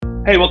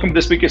Hey, welcome to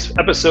this week's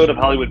episode of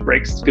Hollywood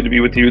Breaks. It's good to be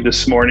with you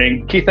this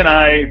morning. Keith and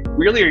I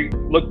really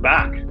look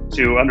back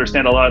to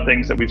understand a lot of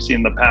things that we've seen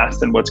in the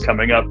past and what's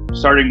coming up,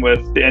 starting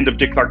with the end of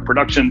Dick Clark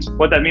Productions,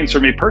 what that means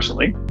for me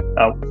personally,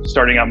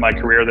 starting out my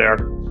career there,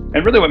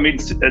 and really what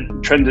means a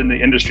trend in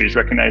the industry is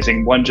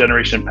recognizing one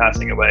generation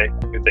passing away,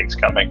 new things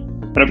coming.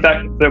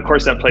 And of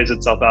course, that plays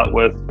itself out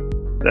with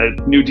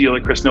the new deal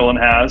that Chris Nolan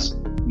has,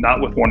 not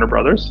with Warner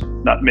Brothers,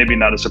 maybe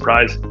not a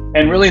surprise,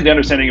 and really the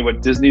understanding of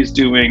what Disney's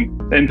doing,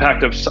 the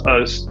impact of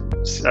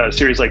a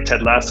series like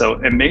Ted Lasso,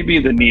 and maybe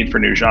the need for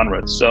new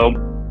genres. So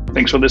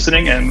thanks for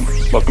listening and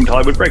welcome to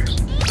Hollywood Breaks.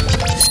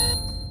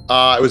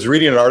 I was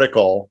reading an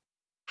article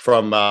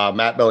from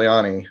Matt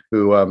Belliani,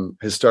 who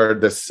has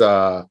started this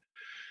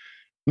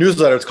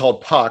newsletter. It's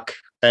called Puck,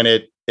 and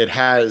it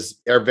has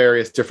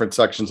various different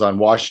sections on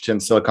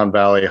Washington, Silicon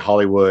Valley,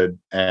 Hollywood,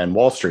 and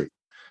Wall Street.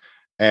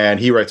 And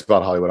he writes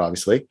about Hollywood,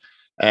 obviously.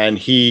 And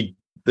the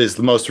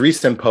most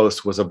recent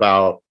post was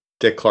about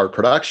Dick Clark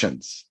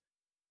Productions.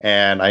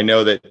 And I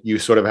know that you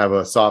sort of have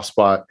a soft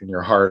spot in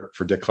your heart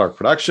for Dick Clark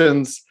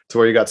Productions. It's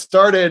where you got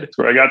started. It's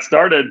where I got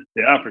started.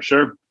 Yeah, for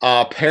sure.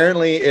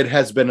 Apparently, it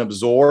has been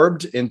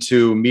absorbed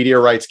into Media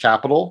Rights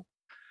Capital,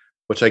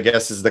 which I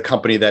guess is the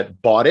company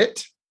that bought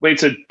it. Wait,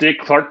 so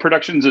Dick Clark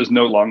Productions is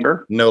no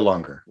longer? No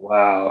longer.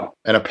 Wow.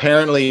 And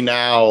apparently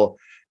now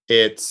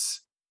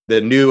it's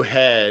the new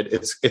head.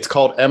 It's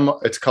called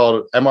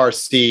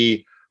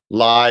MRC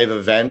Live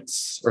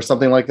Events or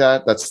something like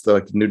that. That's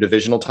the new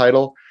divisional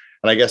title.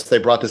 And I guess they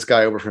brought this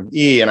guy over from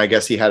E, and I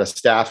guess he had a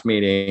staff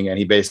meeting, and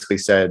he basically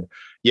said,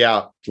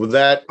 yeah, with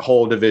that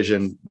whole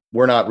division,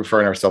 we're not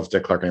referring ourselves to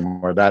Dick Clark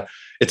anymore. That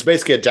it's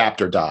basically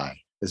adapt or die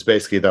is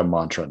basically the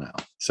mantra now.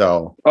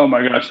 So, oh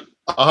my gosh,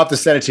 I'll have to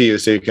send it to you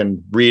so you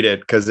can read it,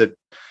 because it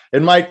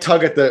might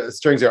tug at the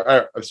strings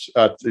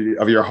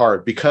of your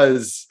heart,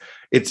 because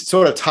it's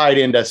sort of tied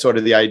into sort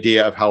of the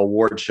idea of how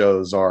award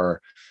shows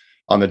are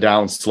on the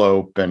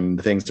downslope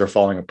and things are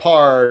falling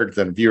apart,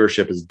 then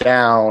viewership is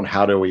down.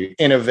 How do we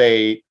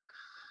innovate?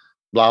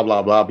 Blah,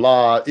 blah, blah,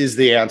 blah. Is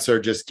the answer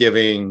just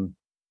giving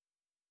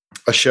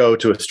a show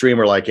to a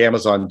streamer like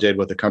Amazon did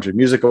with the Country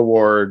Music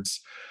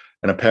Awards?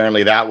 And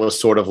apparently that was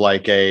sort of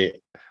like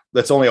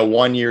that's only a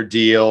 1-year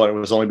deal. And it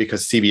was only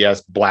because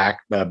CBS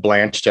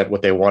blanched at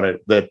what they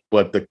wanted,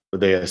 what the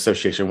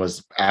association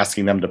was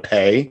asking them to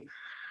pay.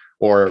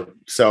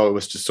 So it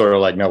was just sort of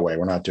like, no way,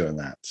 we're not doing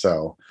that.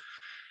 So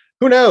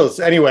who knows?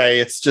 Anyway,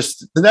 it's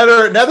just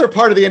another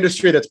part of the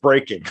industry that's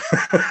breaking.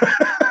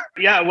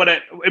 Yeah,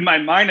 in my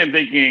mind, I'm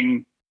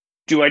thinking,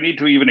 do I need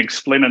to even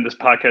explain on this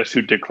podcast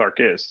who Dick Clark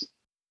is?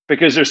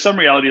 Because there's some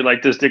reality,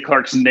 like, does Dick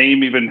Clark's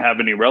name even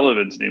have any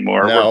relevance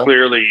anymore? No. We're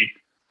clearly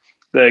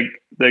the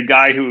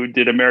guy who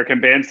did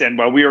American Bandstand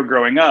while we were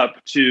growing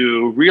up,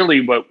 to really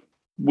what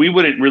we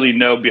wouldn't really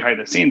know behind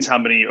the scenes how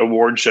many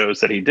award shows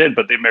that he did,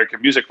 but the American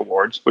Music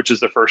Awards, which is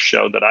the first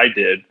show that I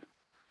did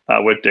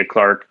with Dick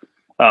Clark.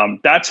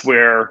 That's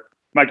where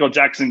Michael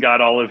Jackson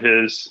got all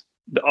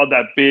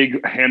that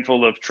big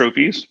handful of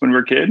trophies when we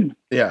were a kid.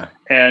 Yeah.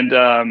 And,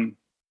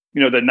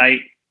 the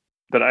night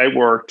that I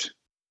worked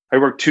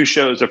 2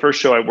 shows. The first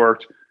show I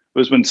worked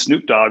was when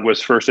Snoop Dogg was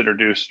first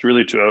introduced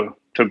really to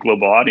a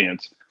global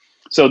audience.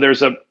 So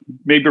there's a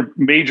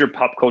major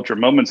pop culture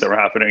moments that were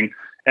happening.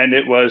 And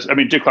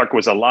Dick Clark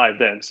was alive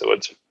then. So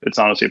it's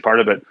honestly a part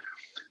of it.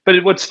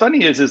 But what's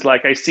funny is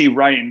like, I see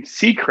Ryan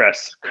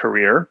Seacrest's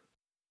career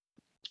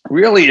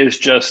really is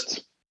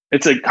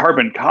it's a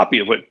carbon copy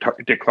of what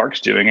Dick Clark's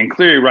doing. And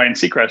clearly Ryan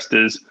Seacrest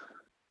is,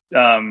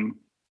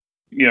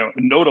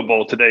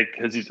 notable today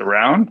because he's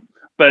around,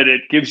 but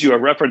it gives you a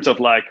reference of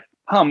like,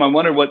 I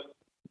wonder what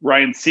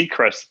Ryan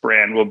Seacrest's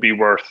brand will be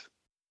worth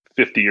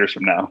 50 years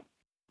from now.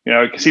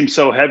 It seems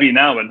so heavy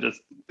now and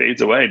just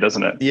fades away,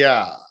 doesn't it?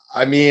 Yeah.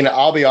 I mean,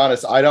 I'll be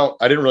honest. I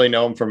didn't really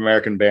know him from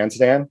American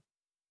Bandstand.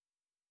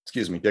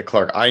 Excuse me, Dick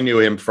Clark. I knew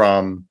him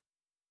from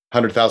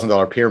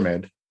 $100,000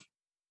 Pyramid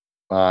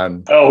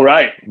on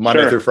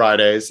Monday through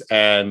Fridays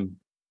and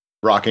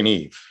Rockin'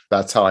 Eve.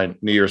 That's how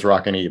New Year's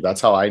Rockin' Eve.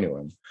 That's how I knew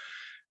him,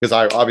 because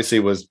I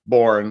obviously was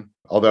born,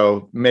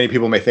 although many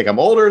people may think I'm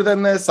older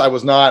than this, I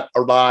was not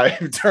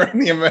alive during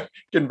the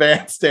American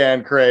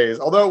Bandstand craze,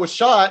 although it was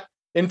shot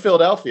in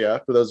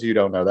Philadelphia, for those of you who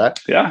don't know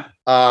that. Yeah.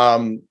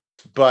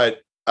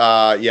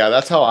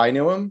 That's how I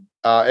knew him.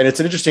 And it's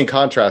an interesting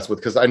contrast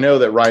because I know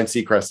that Ryan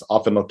Seacrest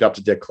often looked up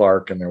to Dick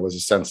Clark, and there was a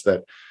sense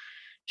that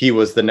he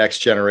was the next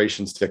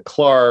generation's Dick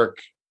Clark,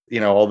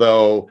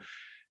 although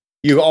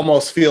you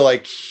almost feel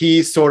like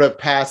he's sort of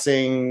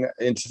passing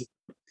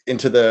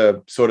into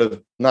the sort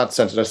of, not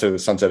necessarily the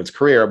sunset of his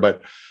career,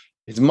 but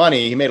his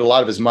money. He made a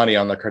lot of his money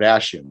on the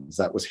Kardashians.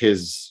 That was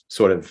his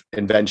sort of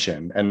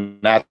invention,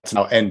 and that's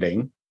now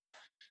ending.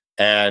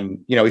 And,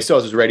 he still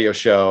has his radio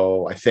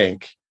show, I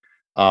think.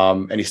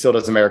 And he still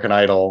does American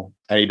Idol,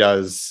 and he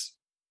does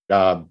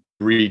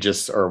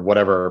Regis or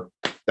whatever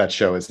that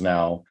show is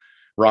now.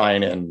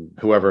 Ryan and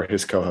whoever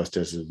his co-host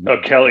is.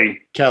 Kelly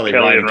Ryan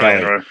and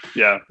Ryan.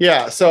 Kelly.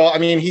 Yeah. So, I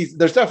mean,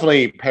 there's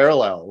definitely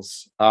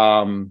parallels,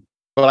 but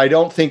I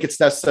don't think it's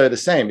necessarily the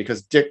same,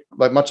 because Dick,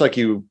 much like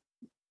you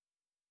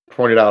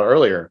pointed out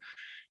earlier,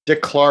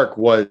 Dick Clark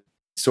was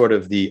sort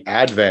of the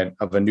advent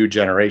of a new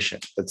generation.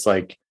 It's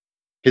like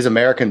his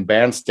American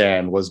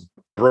Bandstand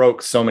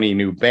broke so many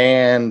new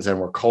bands and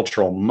were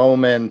cultural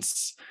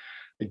moments.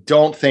 I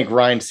don't think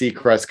Ryan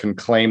Seacrest can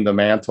claim the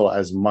mantle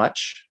as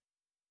much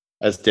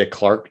as Dick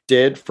Clark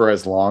did for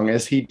as long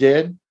as he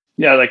did.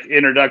 Yeah, like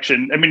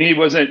introduction. I mean, he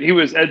was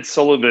Ed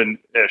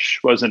Sullivan-ish,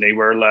 wasn't he?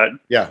 Where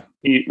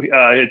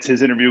it's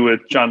his interview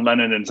with John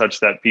Lennon and such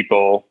that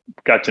people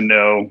got to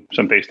know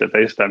some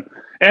face-to-face time.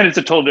 And it's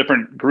a total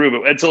different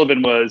groove. Ed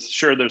Sullivan was,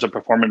 sure, there's a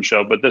performance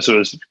show, but this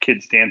was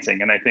kids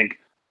dancing. And I think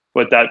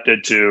what that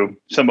did to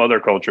some other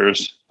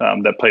cultures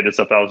that played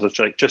itself out was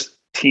like just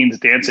teens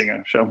dancing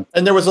a show.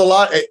 And there was a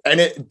lot, and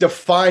it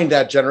defined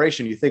that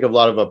generation. You think of a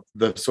lot of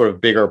the sort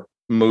of bigger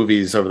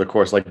movies over the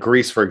course, like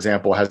Grease, for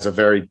example, has a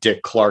very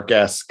Dick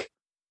Clark-esque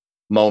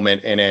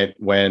moment in it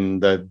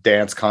when the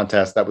dance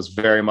contest that was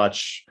very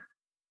much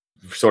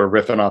sort of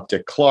riffing off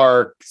Dick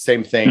Clark.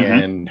 Same thing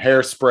in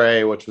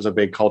Hairspray, which was a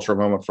big cultural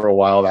moment for a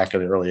while back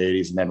in the early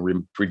 80s and then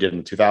redid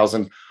in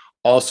 2000.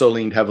 Also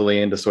leaned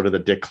heavily into sort of the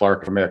Dick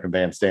Clark American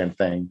Bandstand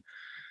thing.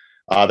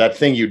 That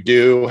Thing You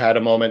Do had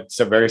a moment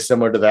so very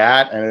similar to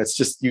that. And it's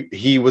just,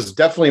 he was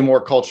definitely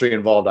more culturally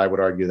involved, I would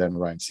argue, than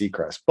Ryan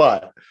Seacrest.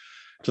 But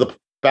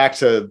back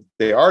to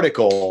the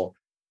article,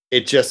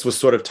 it just was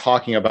sort of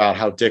talking about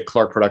how Dick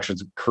Clark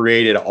Productions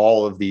created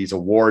all of these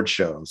award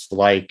shows,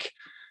 like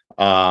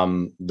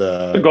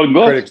the Golden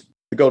Globes.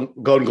 The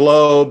Golden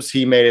Globes.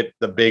 He made it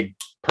the big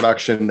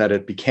production that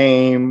it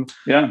became.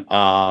 Yeah.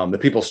 The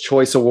People's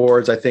Choice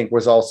Awards, I think,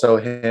 was also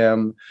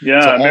him.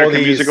 Yeah, so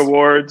American Music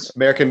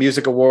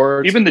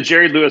Awards. Even the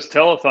Jerry Lewis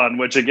Telethon,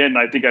 which again,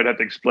 I think I'd have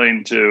to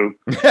explain to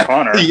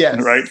Connor, yes.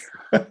 Right?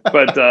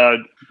 But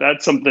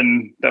that's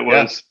something that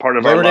was part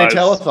of Labor our lives. Day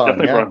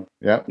Telethon.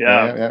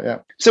 Yeah.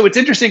 So it's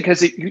interesting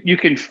because you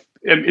can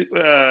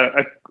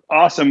an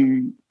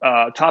awesome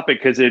topic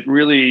because it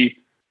really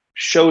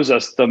shows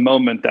us the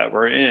moment that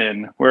we're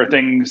in, where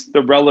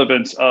the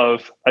relevance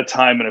of a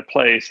time and a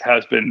place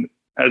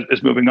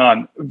is moving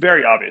on.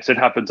 Very obvious. It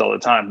happens all the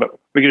time, but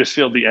we can just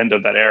feel the end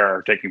of that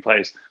era taking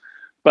place.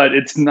 But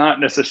it's not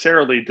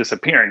necessarily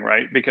disappearing,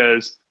 right?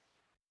 Because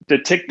the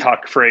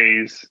TikTok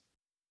phrase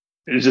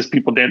is just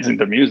people dancing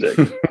to music.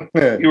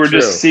 You were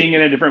just seeing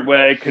it in a different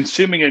way,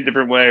 consuming it in a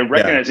different way,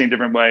 recognizing it in a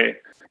different way,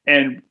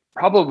 and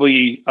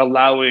probably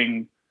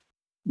allowing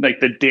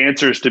like the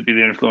dancers to be the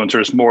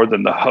influencers more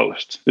than the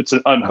host. It's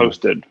an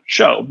unhosted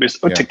show.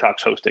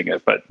 TikTok's hosting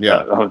it, but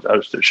a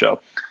hosted show.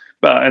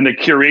 And the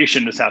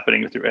curation is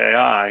happening through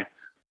AI.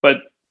 But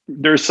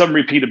there's some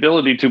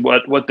repeatability to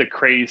what the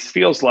craze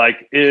feels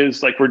like.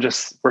 Is like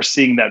we're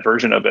seeing that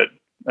version of it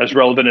as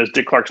relevant as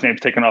Dick Clark's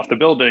name's taken off the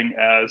building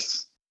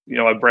as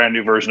a brand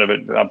new version of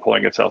it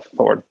pulling itself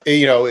forward.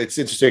 It's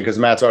interesting because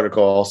Matt's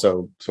article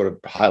also sort of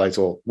highlights,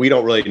 we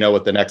don't really know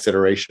what the next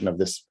iteration of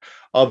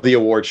the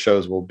award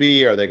shows will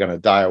be. Are they going to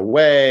die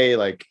away?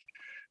 Like,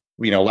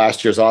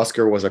 last year's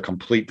Oscar was a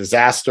complete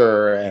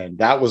disaster and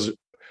that was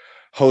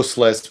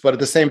hostless. But at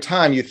the same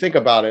time, you think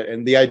about it,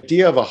 and the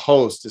idea of a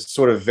host is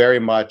sort of very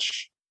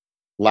much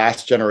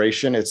last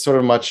generation. It's sort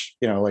of much,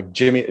 like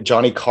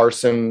Johnny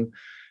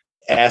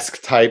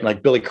Carson-esque type.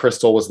 Like Billy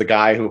Crystal was the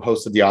guy who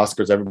hosted the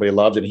Oscars everybody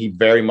loved, and he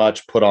very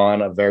much put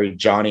on a very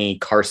Johnny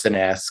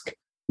Carson-esque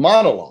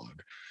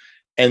monologue.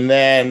 And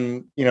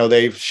then,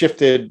 they've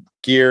shifted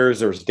gears.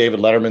 There was David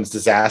Letterman's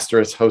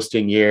disastrous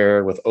hosting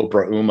year with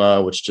Oprah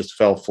Uma, which just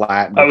fell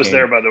flat. I was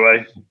there, by the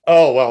way.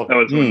 Oh, well,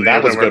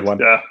 that was a good one.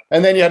 Yeah.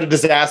 And then you had a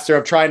disaster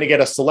of trying to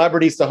get a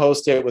celebrities to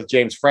host it with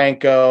James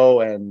Franco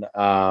and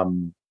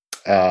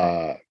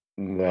her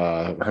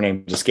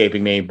name's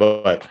escaping me,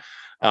 but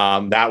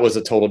that was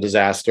a total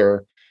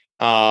disaster.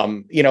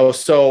 But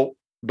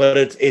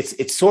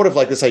it's sort of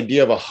like this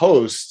idea of a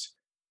host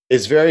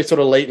is very sort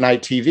of late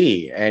night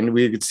TV. And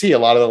we could see a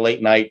lot of the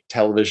late night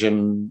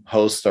television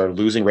hosts are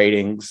losing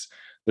ratings.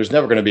 There's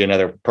never going to be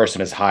another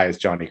person as high as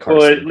Johnny Carson.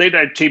 Well, late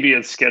night TV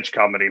is sketch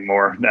comedy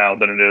more now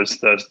than it is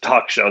the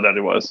talk show that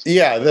it was.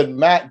 Yeah. Then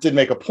Matt did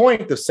make a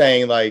point of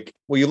saying, like,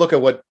 well, you look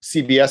at what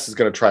CBS is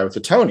going to try with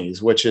the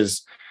Tonys, which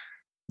is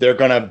they're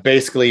going to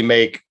basically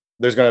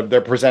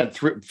they'll present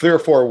three or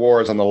four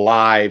awards on the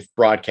live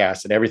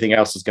broadcast, and everything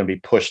else is going to be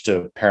pushed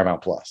to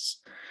Paramount Plus.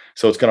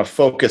 So it's going to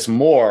focus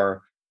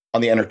more on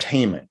the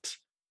entertainment,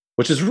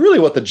 which is really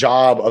what the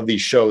job of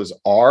these shows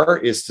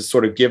is to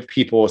sort of give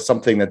people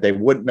something that they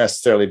wouldn't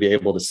necessarily be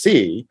able to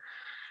see.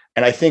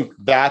 And I think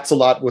that's a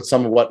lot with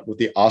what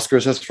the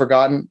Oscars has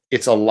forgotten.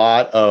 It's a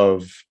lot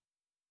of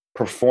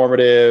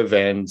performative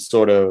and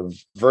sort of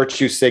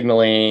virtue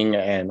signaling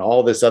and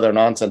all this other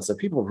nonsense that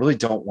people really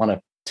don't want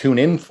to tune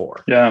in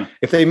for. Yeah.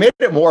 If they made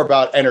it more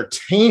about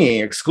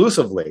entertaining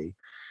exclusively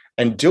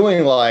and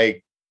doing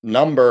like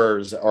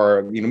numbers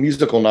or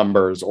musical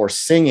numbers or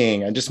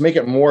singing, and just make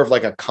it more of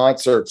like a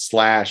concert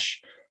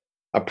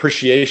 /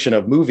 appreciation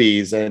of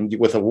movies and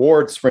with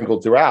awards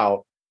sprinkled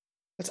throughout,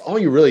 that's all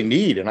you really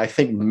need. And I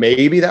think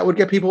maybe that would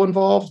get people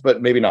involved,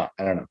 but maybe not.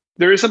 I don't know.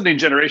 There is something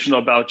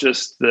generational about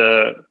just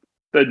the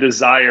the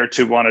desire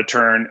to want to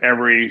turn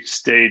every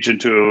stage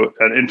into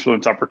an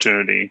influence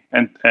opportunity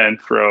and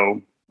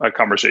throw a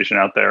conversation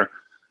out there.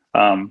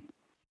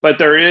 But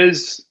there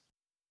is,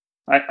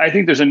 I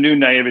think there's a new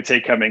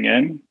naivete coming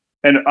in.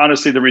 And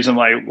honestly, the reason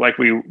why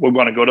we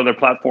want to go to other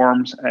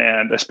platforms,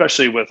 and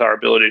especially with our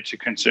ability to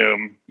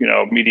consume,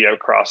 media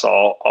across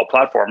all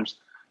platforms.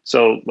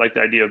 So like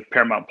the idea of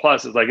Paramount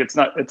Plus is like, it's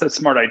a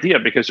smart idea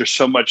because there's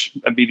so much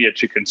media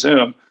to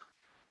consume.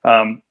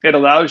 It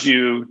allows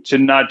you to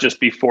not just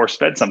be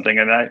force-fed something.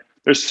 And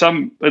there's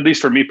some, at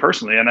least for me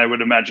personally, and I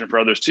would imagine for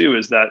others too,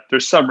 is that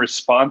there's some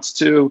response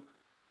to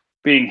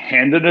being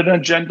handed an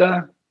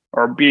agenda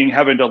or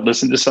having to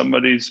listen to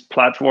somebody's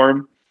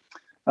platform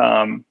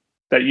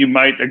that you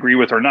might agree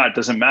with or not.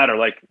 Doesn't matter.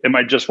 Like, am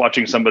I just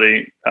watching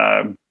somebody,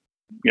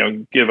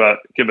 give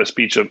a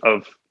speech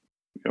of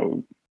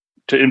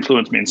to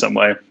influence me in some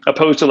way,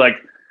 opposed to like,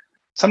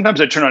 sometimes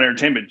I turn on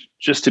entertainment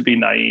just to be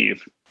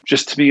naive,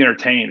 just to be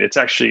entertained. It's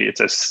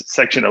a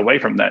section away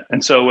from that.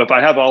 And so if I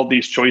have all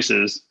these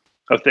choices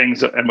of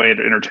things and way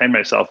to entertain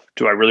myself,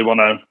 do I really want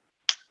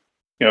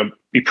to,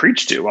 be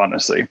preached to,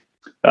 honestly?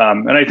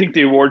 And I think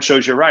the award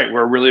shows, you're right.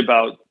 We're really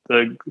about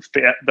the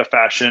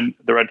fashion,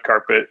 the red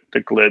carpet,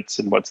 the glitz,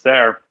 and what's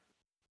there.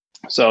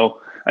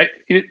 So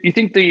you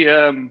think do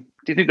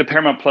you think the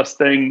Paramount Plus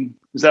thing,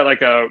 is that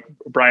like a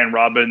Brian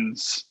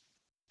Robbins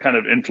kind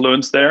of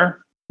influence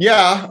there?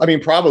 Yeah, I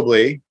mean,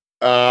 probably.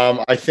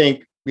 I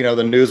think,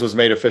 the news was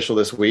made official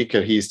this week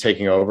that he's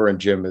taking over and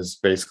Jim is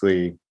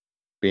basically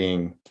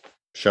being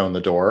shown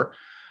the door.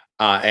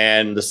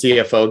 And the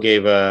CFO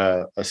gave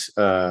a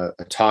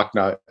talk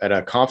at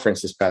a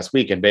conference this past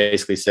week and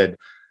basically said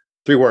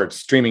 3 words: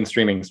 streaming,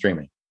 streaming,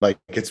 streaming. Like,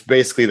 it's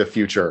basically the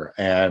future.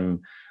 And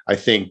I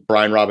think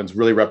Brian Robbins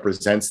really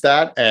represents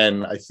that.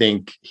 And I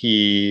think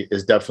he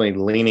is definitely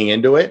leaning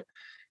into it.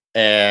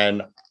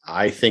 And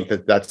I think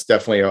that that's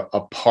definitely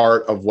a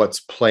part of what's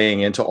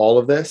playing into all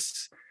of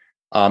this,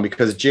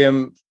 because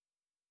Jim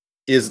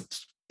is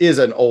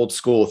an old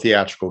school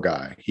theatrical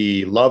guy.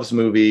 He loves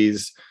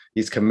movies.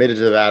 He's committed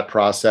to that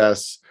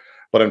process.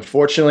 But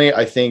unfortunately,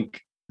 I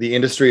think the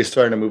industry is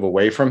starting to move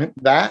away from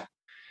that.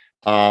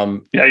 Yeah,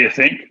 you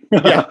think?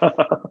 Yeah,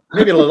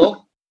 maybe a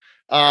little.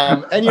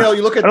 And you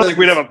look at. I don't think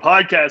we'd have a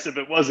podcast if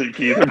it wasn't,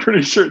 Keith. I'm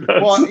pretty sure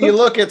that's. Well, you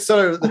look at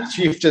sort of the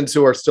chieftains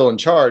who are still in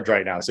charge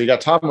right now. So you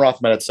got Tom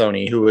Rothman at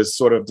Sony, who has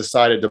sort of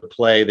decided to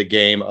play the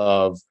game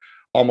of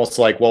almost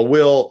like, well,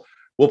 we'll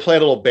play a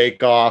little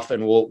bake off,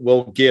 and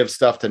we'll give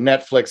stuff to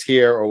Netflix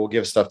here, or we'll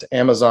give stuff to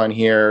Amazon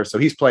here. So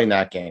he's playing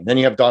that game. Then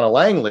you have Donna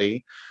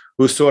Langley,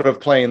 who's sort of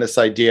playing this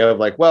idea of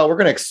like, well, we're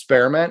going to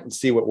experiment and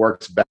see what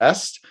works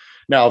best.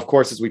 Now, of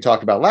course, as we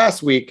talked about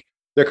last week,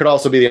 there could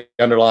also be the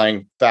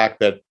underlying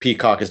fact that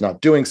Peacock is not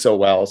doing so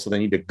well, so they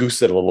need to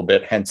goose it a little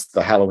bit, hence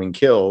the Halloween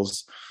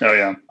Kills. Oh,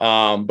 yeah.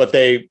 But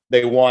they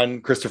won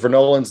Christopher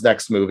Nolan's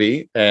next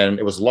movie, and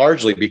it was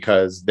largely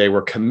because they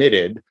were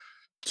committed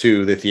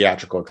to the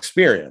theatrical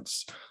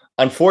experience.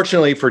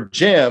 Unfortunately for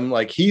Jim,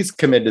 like, he's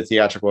committed to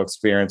theatrical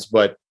experience,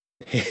 but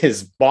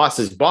his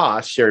boss's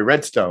boss, Sherry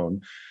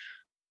Redstone,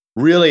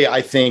 really,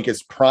 I think,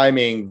 is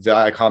priming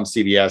Viacom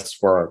CBS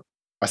for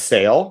a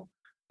sale,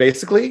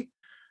 basically.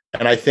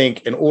 And I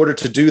think in order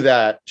to do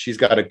that, she's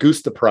got to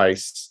goose the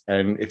price.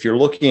 And if you're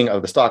looking at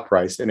the stock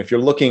price, and if you're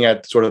looking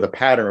at sort of the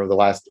pattern of the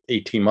last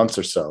 18 months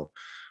or so,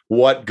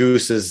 what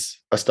gooses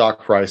a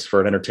stock price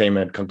for an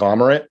entertainment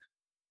conglomerate?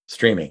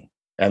 Streaming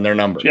and their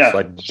numbers. Yeah,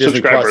 like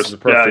Disney Plus is a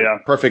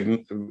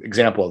perfect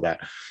example of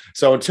that.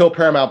 So until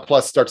Paramount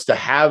Plus starts to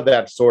have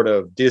that sort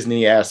of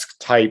Disney-esque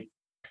type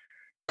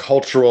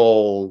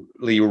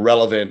culturally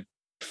relevant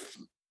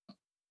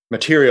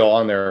material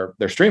on their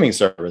streaming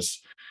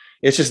service,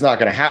 it's just not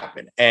going to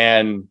happen.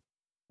 And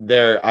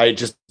I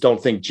just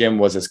don't think Jim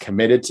was as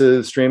committed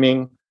to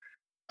streaming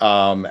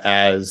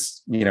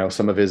as,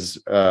 some of his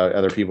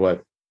other people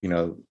at,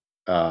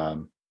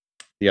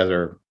 the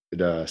other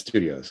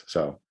studios.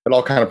 So it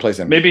all kind of plays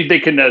in. Maybe they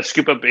can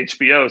scoop up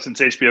HBO, since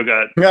HBO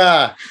got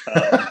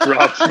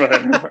dropped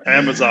by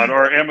Amazon,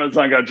 or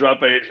Amazon got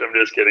dropped by HBO. I'm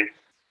just kidding.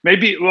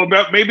 Maybe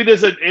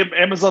there's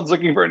Amazon's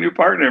looking for a new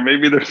partner.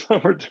 Maybe there's some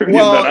opportunity.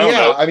 Well,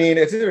 yeah. I mean,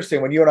 it's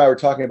interesting when you and I were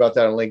talking about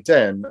that on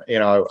LinkedIn.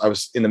 I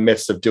was in the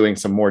midst of doing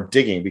some more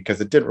digging because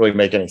it didn't really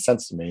make any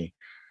sense to me.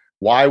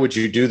 Why would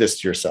you do this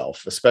to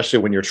yourself, especially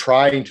when you're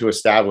trying to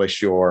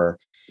establish your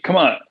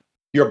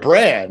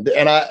brand?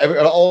 And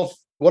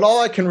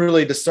all I can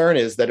really discern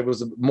is that it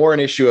was more an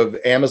issue of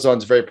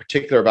Amazon's very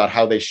particular about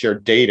how they share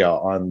data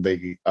on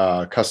the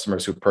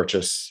customers who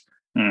purchase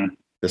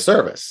the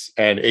service.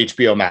 And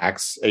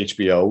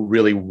HBO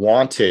really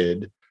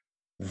wanted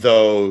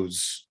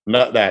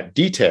that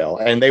detail,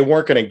 and they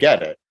weren't going to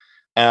get it.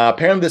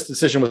 Apparently this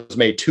decision was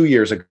made 2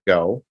 years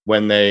ago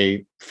when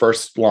they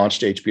first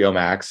launched HBO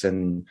Max,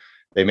 and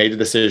they made the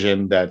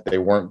decision that they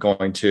weren't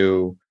going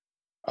to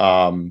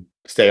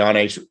stay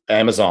on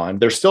Amazon.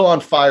 They're still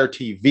on Fire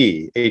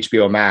TV.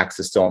 HBO Max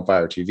is still on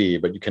Fire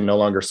TV, but you can no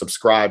longer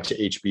subscribe to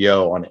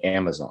HBO on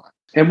Amazon.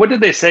 And what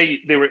did they say?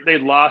 They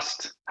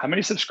lost how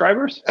many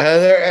subscribers?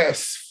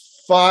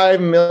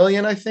 5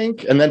 million, I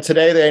think. And then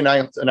today they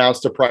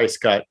announced a price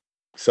cut.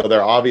 So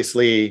they're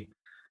obviously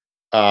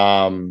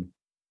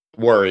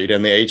worried.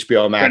 And the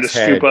HBO Max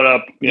trying to scoop it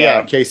up.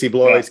 Yeah. Casey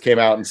Bloys came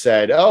out and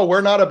said, "Oh,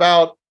 we're not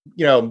about,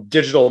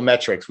 digital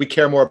metrics. We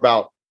care more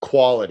about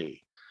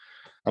quality."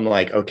 I'm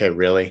like, okay,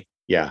 really?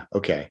 Yeah.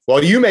 Okay.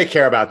 Well, you may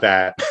care about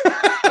that.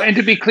 And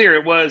to be clear,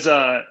 it was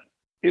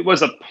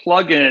a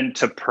plug-in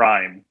to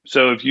Prime.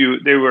 So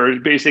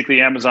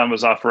Amazon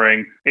was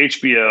offering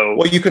HBO.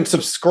 Well, you can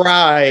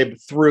subscribe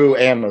through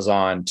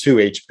Amazon to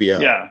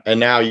HBO. Yeah. And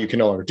now you can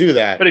no longer do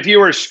that. But if you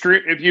were in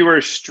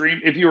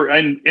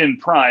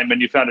Prime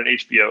and you found an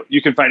HBO,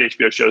 you can find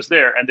HBO shows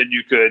there, and then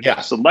you could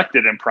select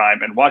it in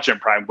Prime and watch it in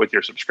Prime with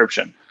your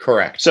subscription.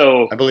 Correct.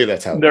 So I believe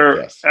that's how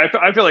yes.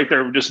 I feel like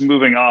they're just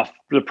moving off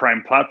the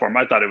Prime platform.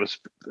 I thought it was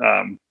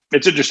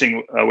it's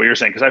interesting what you're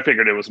saying, because I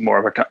figured it was more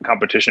of a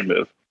competition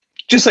move.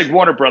 Just like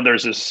Warner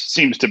Brothers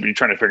seems to be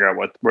trying to figure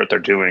out what they're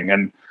doing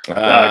and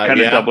kind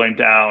of doubling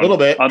down a little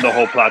bit on the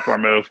whole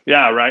platform move.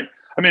 Yeah, right.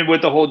 I mean,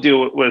 with the whole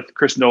deal with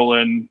Chris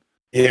Nolan,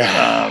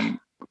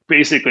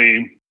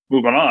 basically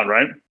moving on,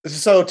 right?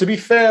 So to be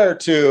fair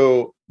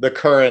to the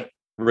current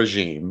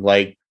regime,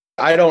 like,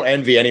 I don't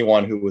envy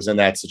anyone who was in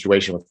that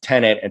situation with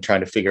Tenet and trying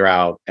to figure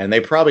out, and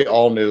they probably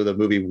all knew the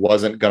movie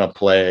wasn't going to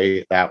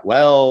play that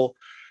well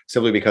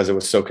simply because it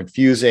was so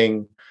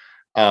confusing.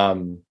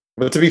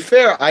 But to be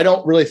fair, I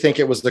don't really think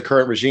it was the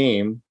current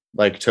regime,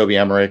 like Toby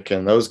Emmerich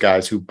and those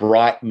guys, who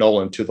brought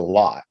Nolan to the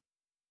lot.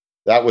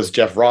 That was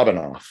Jeff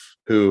Robinoff,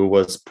 who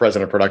was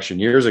president of production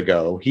years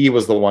ago. He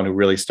was the one who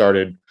really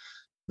started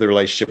the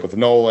relationship with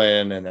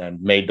Nolan and then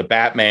made the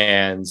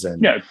Batmans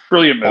and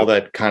brilliant all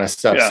that kind of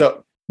stuff.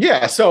 So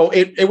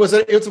it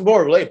was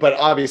more late, but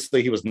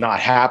obviously he was not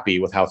happy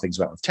with how things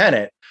went with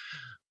Tenet.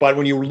 But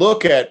when you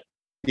look at,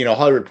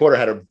 Hollywood Reporter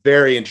had a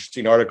very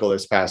interesting article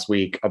this past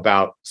week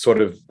about sort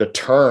of the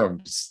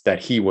terms that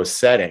he was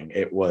setting.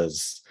 It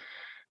was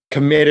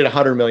committed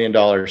 $100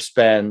 million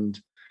spend,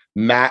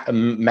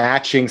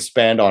 matching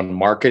spend on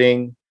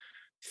marketing,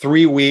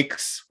 3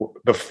 weeks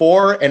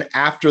before and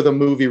after the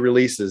movie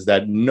releases,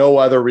 that no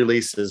other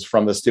releases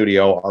from the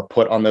studio are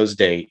put on those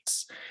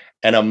dates,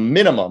 and a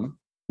minimum.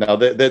 Now,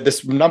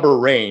 this number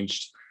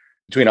ranged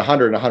between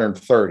 100 and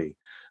 130,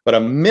 but a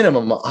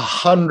minimum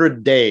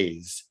 100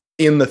 days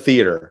in the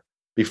theater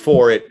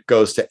before it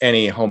goes to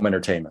any home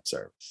entertainment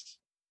service.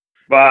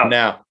 Wow.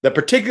 Now, the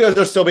particulars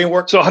are still being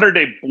worked. So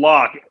 100-day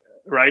block,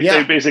 right? Yeah.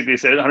 They basically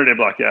said 100-day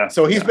block, yeah.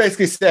 So he's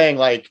basically saying,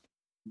 like,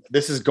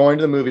 this is going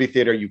to the movie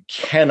theater. You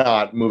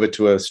cannot move it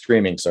to a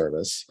streaming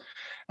service.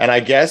 And I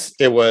guess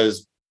it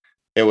was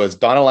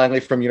Donna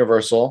Langley from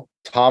Universal,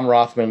 Tom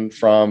Rothman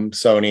from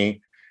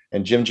Sony,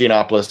 and Jim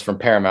Giannopoulos from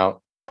Paramount,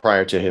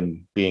 prior to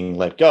him being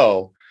let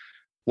go,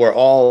 were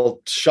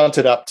all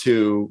shunted up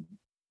to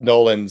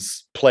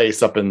Nolan's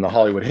place up in the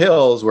Hollywood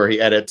Hills where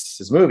he edits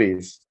his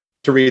movies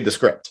to read the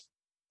script.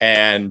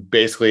 And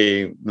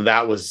basically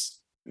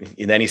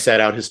then he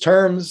set out his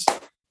terms,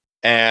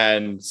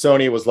 and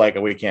Sony was like,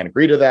 "We can't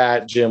agree to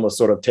that." Jim was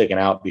sort of taken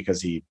out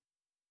because he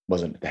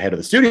wasn't the head of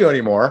the studio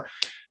anymore.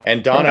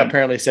 And Donna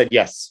apparently said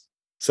yes.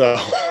 So,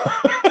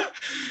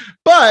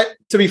 but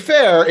to be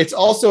fair, it's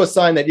also a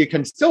sign that you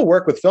can still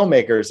work with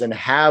filmmakers and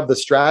have the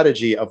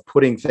strategy of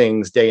putting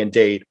things day and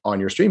date on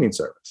your streaming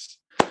service.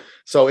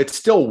 So it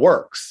still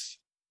works.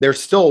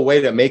 There's still a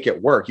way to make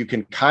it work. You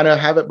can kind of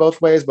have it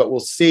both ways, but we'll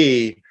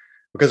see,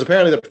 because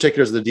apparently the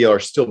particulars of the deal are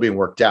still being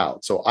worked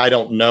out. So I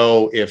don't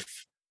know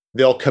if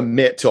they'll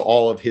commit to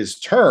all of his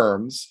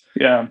terms.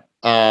 Yeah.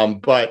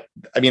 But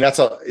I mean,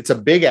 it's a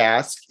big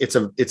ask. It's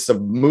a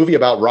movie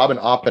about Robin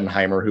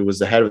Oppenheimer, who was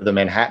the head of the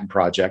Manhattan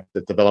Project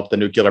that developed the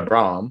nuclear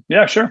bomb.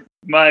 Yeah, sure.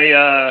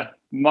 My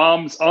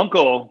mom's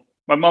uncle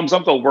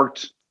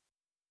worked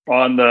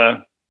on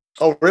the.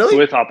 Oh, really?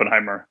 With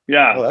Oppenheimer.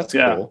 Yeah. Oh, that's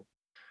cool.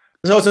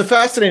 So it's a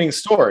fascinating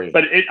story.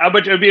 But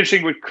it'd be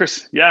interesting with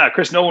Chris. Yeah,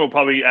 Chris Nolan will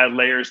probably add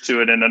layers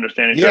to it and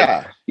understanding.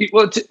 Yeah.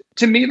 Well,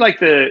 to me, like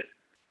the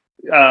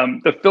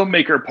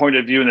filmmaker point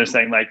of view in this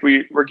thing, like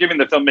we're giving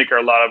the filmmaker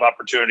a lot of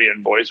opportunity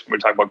and voice when we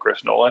talk about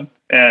Chris Nolan.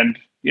 And,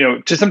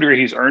 to some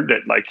degree, he's earned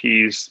it. Like,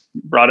 he's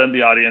brought in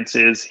the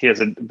audiences. He has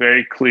a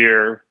very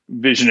clear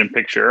vision and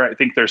picture. I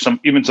think there's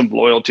some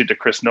loyalty to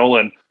Chris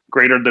Nolan,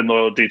 greater than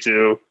loyalty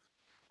to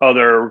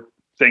other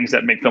things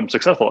that make film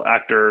successful: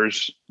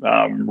 actors,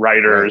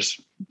 writers,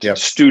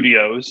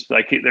 studios.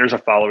 Like, there's a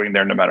following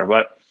there no matter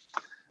what.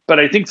 But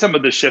I think some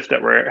of the shift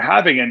that we're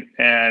having,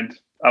 and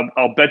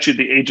I'll bet you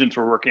the agents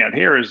we're working on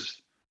here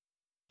is,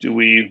 do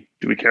we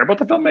care about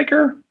the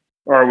filmmaker,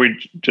 or are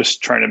we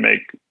just trying to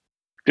make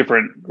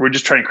we're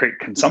just trying to create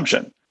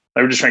consumption?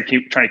 Like, we're just trying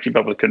to keep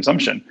up with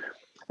consumption.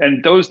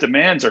 And those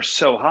demands are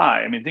so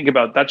high. I mean, think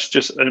about, that's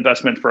just an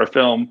investment for a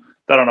film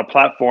that on a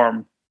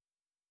platform,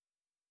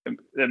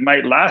 it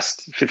might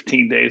last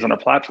 15 days on a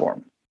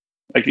platform.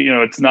 Like,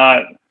 it's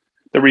not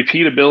the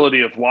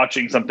repeatability of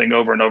watching something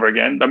over and over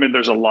again. I mean,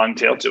 there's a long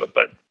tail to it,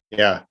 but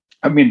yeah,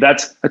 I mean,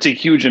 that's a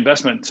huge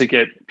investment to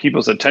get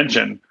people's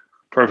attention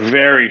for a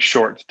very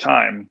short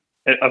time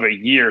of a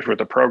year's worth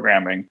of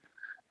programming.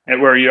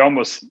 and where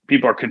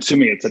people are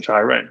consuming it at such a high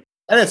rate.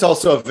 And it's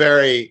also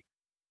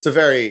it's a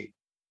very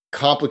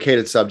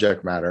complicated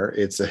subject matter.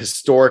 It's a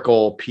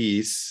historical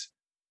piece,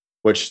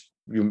 which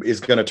is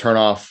going to turn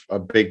off a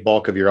big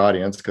bulk of your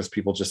audience because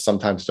people just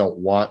sometimes don't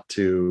want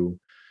to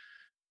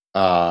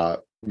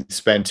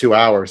spend 2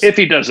 hours. If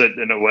he does it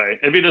in a way,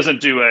 if he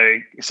doesn't do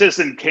a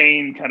Citizen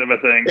Kane kind of a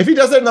thing, if he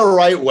does it in the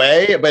right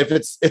way, but if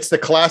it's the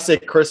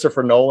classic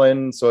Christopher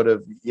Nolan sort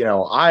of,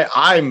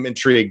 I'm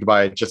intrigued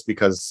by it just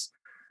because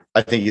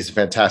I think he's a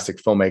fantastic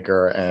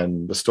filmmaker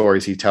and the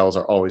stories he tells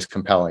are always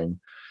compelling.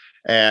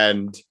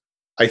 And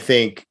I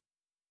think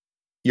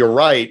you're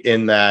right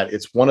in that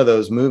it's one of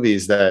those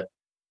movies that,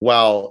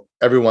 while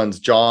everyone's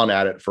jawing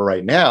at it for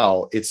right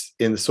now, it's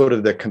in sort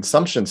of the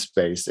consumption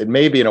space. It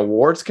may be an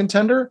awards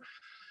contender,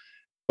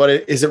 but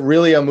is it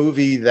really a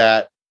movie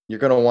that you're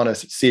going to want to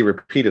see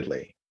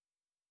repeatedly?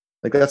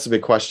 Like, that's a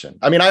big question.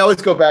 I mean, I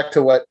always go back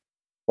to when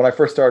I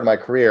first started my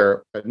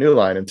career at New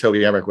Line and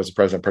Toby Emmerich was the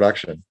president of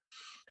production.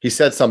 He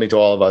said something to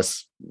all of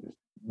us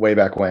way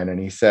back when, and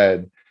he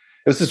said,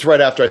 it was just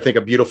right after I think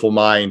A Beautiful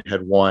Mind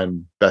had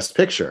won Best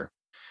Picture.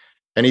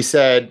 And he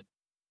said,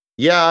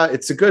 yeah,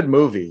 it's a good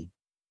movie,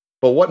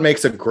 but what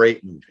makes a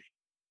great movie?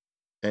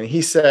 And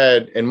he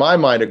said, in my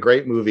mind, a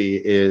great movie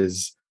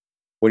is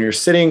when you're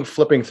sitting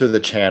flipping through the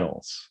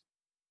channels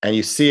and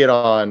you see it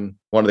on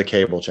one of the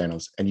cable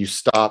channels and you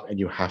stop and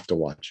you have to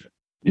watch it.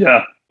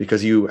 Yeah.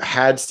 Because you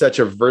had such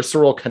a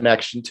visceral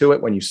connection to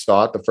it when you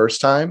saw it the first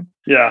time.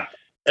 Yeah.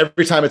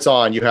 Every time it's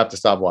on, you have to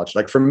stop watching.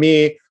 Like, for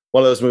me,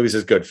 one of those movies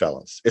is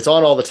Goodfellas. It's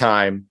on all the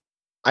time.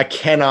 I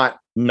cannot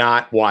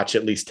not watch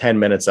at least 10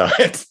 minutes of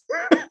it.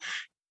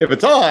 If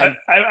it's on.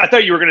 I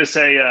thought you were going to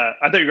say,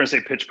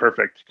 Pitch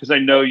Perfect, because I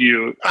know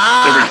you,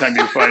 every time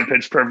you find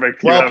Pitch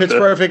Perfect. Well, Pitch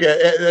Perfect,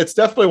 it's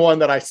definitely one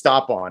that I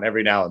stop on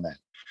every now and then.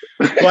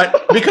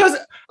 But because,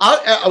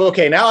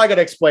 okay, now I got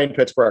to explain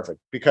Pitch Perfect,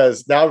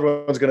 because now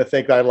everyone's going to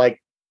think that I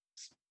like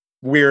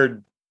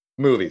weird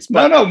movies.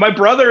 But no, my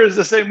brother is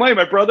the same way.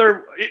 My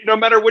brother, no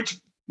matter which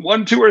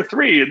 1, 2, or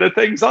 3, the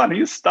thing's on,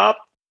 he stopped.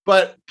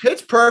 But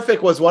Pitch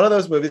Perfect was one of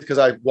those movies because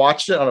I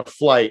watched it on a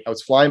flight. I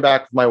was flying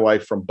back with my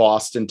wife from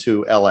Boston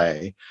to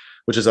LA,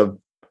 which is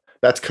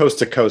that's coast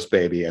to coast,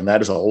 baby. And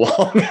that is a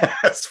long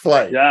ass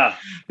flight. Yeah.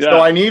 So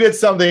I needed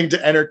something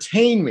to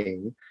entertain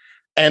me.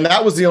 And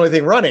that was the only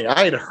thing running.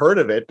 I had heard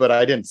of it, but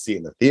I didn't see it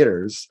in the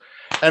theaters.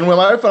 And when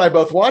my wife and I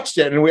both watched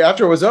it, and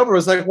after it was over, it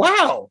was like,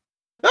 wow,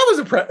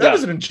 that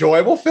was an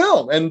enjoyable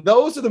film. And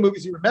those are the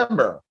movies you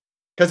remember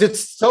because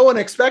it's so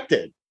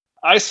unexpected.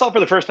 I saw for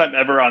the first time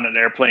ever on an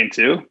airplane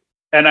too.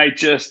 And I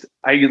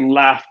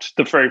laughed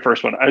the very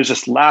first one. I was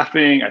just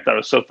laughing. I thought it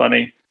was so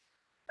funny.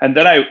 And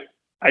then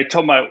I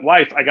told my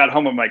wife, I got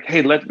home, I'm like,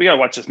 hey, we gotta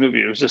watch this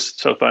movie. It was just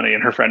so funny.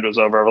 And her friend was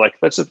over. We're like,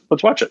 let's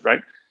watch it,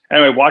 right?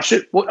 Anyway, watched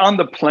it. Well, on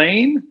the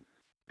plane,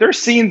 there's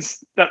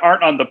scenes that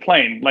aren't on the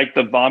plane, like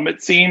the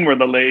vomit scene where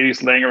the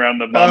lady's laying around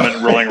the vomit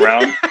and rolling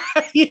around.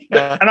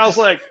 Yeah. And I was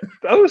like,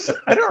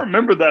 I don't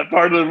remember that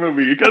part of the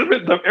movie.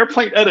 The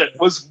airplane edit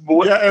was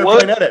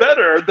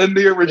better than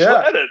the original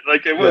edit.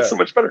 Like, it was so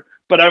much better.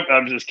 But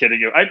I'm just kidding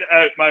you.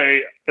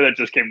 That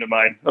just came to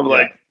mind. I'm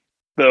like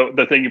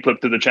the thing you flip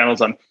through the channels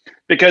on,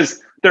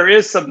 because there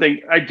is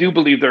something. I do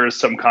believe there is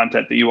some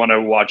content that you want to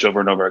watch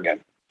over and over again.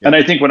 Yeah. And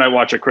I think when I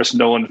watch a Chris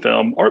Nolan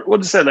film, or we'll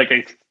just say, like,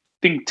 I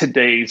think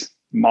today's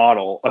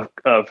model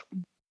of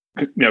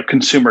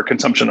consumer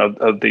consumption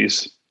of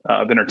these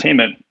of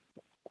entertainment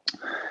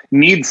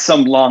needs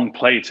some long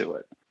play to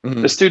it.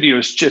 Mm-hmm. The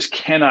studios just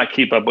cannot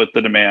keep up with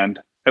the demand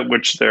at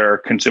which they're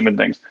consuming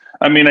things.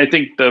 I mean, I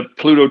think the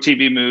Pluto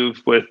TV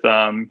move with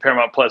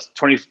Paramount Plus,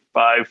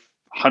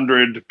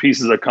 2,500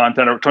 pieces of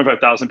content, or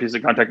 25,000 pieces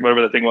of content,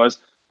 whatever the thing was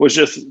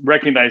just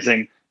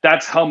recognizing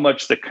that's how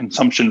much the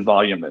consumption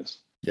volume is.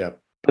 Yeah.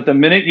 But the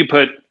minute you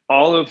put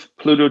all of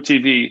Pluto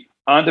TV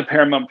onto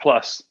Paramount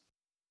Plus,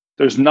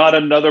 there's not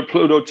another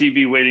Pluto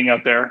TV waiting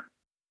out there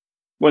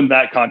when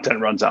that content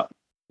runs out.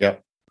 Yeah.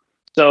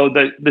 So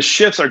the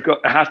shifts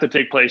have to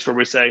take place where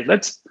we say,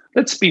 let's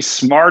be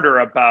smarter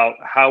about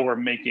how we're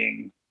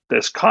making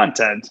this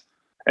content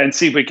and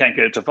see if we can't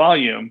get it to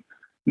volume.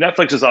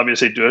 Netflix is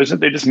obviously doing it.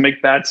 They just make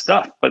bad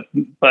stuff, but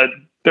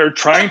they're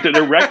trying to.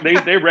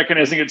 They're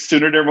recognizing it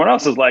sooner than everyone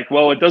else. Is like,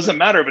 well, it doesn't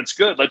matter if it's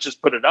good. Let's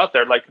just put it out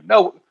there. Like,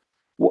 no,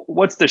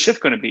 what's the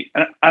shift going to be?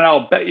 And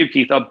I'll bet you,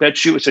 Keith,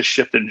 it's a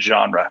shift in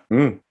genre.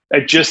 Mm. I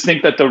just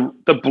think that the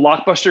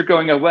blockbuster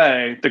going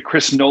away, the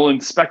Chris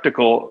Nolan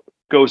spectacle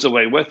goes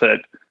away with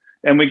it,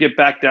 and we get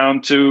back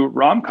down to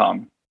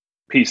rom-com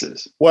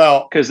pieces.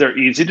 Well, because they're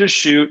easy to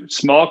shoot,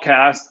 small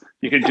cast,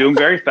 you can do them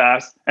very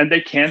fast, and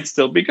they can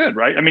still be good,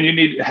 right? I mean, you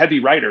need heavy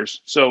writers.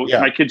 So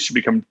my kids should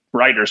become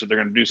writers if they're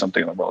going to do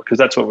something in the world, because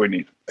that's what we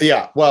need.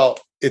 Yeah, well,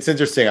 it's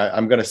interesting.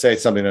 I'm going to say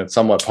something that's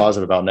somewhat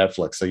positive about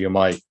Netflix, so you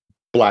might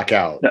black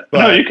out.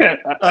 No, you can't.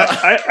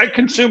 I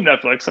consume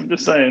Netflix. I'm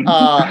just saying.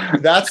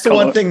 That's the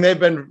one thing they've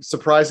been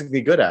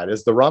surprisingly good at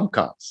is the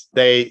rom-coms.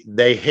 They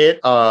hit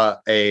a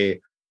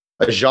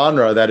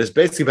genre that has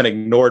basically been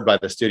ignored by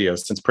the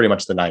studios since pretty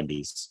much the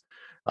 90s.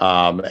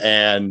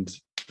 And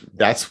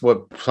that's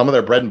what some of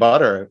their bread and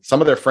butter,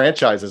 some of their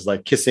franchises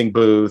like Kissing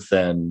Booth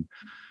and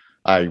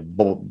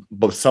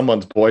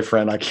someone's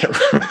boyfriend, I can't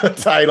remember the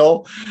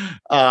title.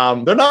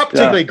 They're not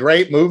particularly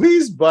great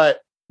movies,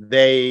 but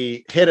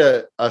they hit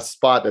a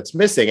spot that's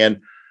missing.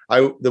 And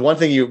the one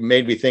thing you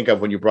made me think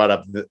of when you brought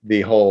up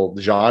the whole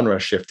genre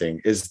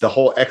shifting is the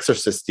whole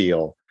Exorcist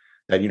deal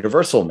that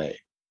Universal made.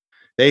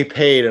 They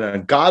paid an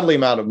ungodly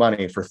amount of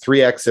money for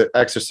 3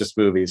 Exorcist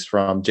movies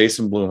from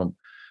Jason Blum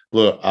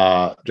for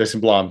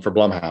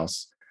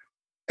Blumhouse.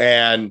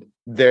 And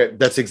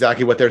that's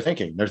exactly what they're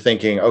thinking. They're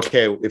thinking,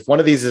 okay, if one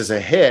of these is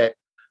a hit,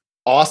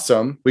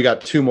 awesome. We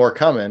got 2 more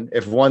coming.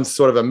 If one's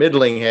sort of a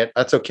middling hit,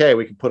 that's okay.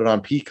 We can put it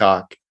on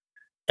Peacock.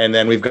 And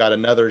then we've got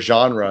another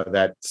genre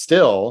that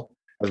still,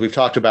 as we've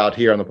talked about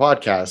here on the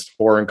podcast,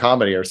 horror and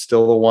comedy are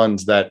still the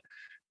ones that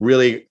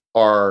really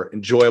are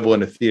enjoyable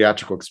in a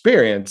theatrical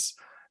experience,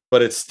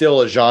 but it's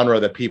still a genre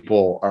that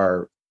people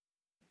are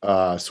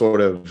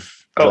sort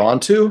of drawn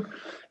to.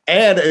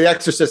 And The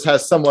Exorcist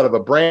has somewhat of a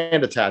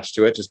brand attached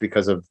to it just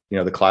because of,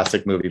 the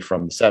classic movie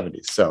from the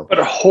 70s. So, but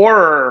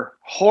horror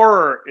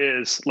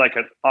is like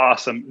an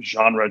awesome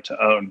genre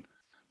to own,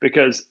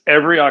 because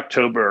every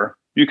October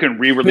you can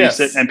re-release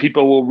it and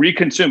people will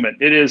reconsume it.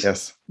 It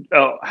is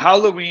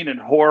Halloween and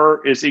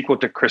horror is equal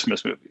to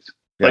Christmas movies.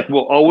 Yeah. Like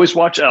we'll always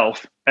watch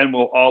Elf and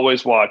we'll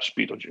always watch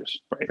Beetlejuice,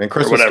 right? And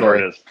Christmas or whatever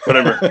Story. It is,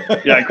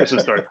 whatever. Yeah, and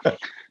Christmas Story.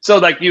 So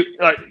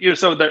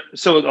so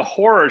the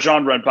horror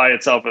genre by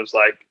itself is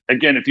like,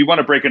 again, if you want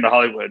to break into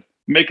Hollywood,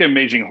 make an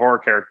amazing horror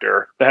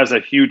character that has a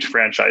huge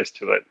franchise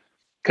to it,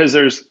 because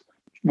there's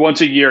once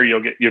a year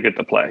you'll get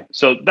to play.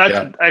 So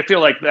that's I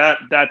feel like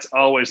that's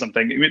always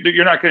something. I mean,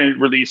 you're not going to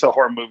release a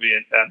horror movie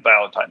at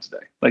Valentine's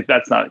Day. Like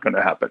that's not going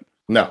to happen.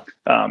 No.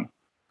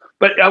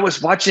 But I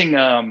was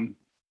watching.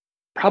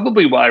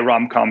 Probably why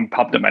rom-com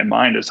popped in my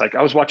mind is like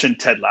I was watching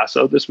Ted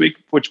Lasso this week,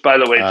 which, by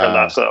the way, Ted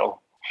Lasso,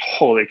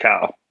 holy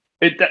cow!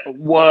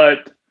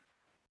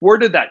 Where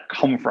did that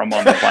come from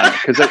on the planet?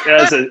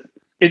 Because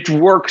it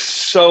works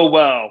so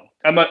well.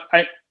 I'm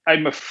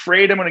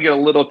afraid I'm going to get a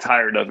little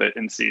tired of it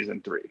in season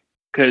 3,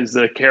 because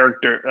the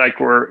character, like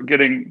we're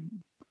getting,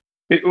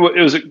 it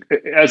was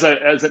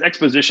as an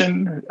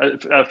exposition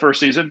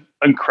first season,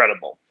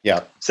 incredible.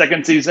 Yeah.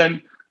 Second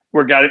season,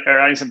 we're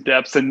adding some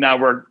depths, and now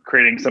we're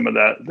creating some of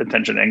the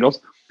tension angles.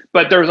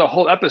 But there was a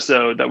whole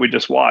episode that we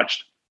just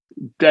watched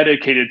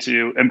dedicated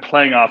to and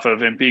playing off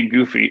of and being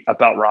goofy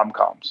about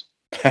rom-coms.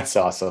 That's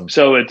awesome.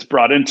 So it's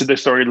brought into the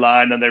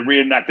storyline and they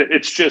reenact it.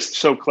 It's just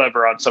so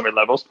clever on so many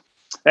levels.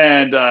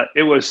 And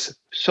it was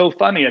so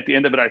funny at the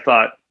end of it. I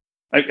thought,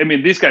 I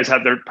mean, these guys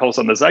have their pulse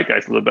on the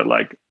zeitgeist a little bit,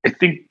 like, I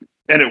think,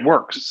 and it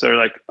works. So they're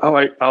like,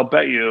 oh, I'll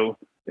bet you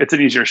it's an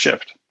easier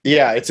shift.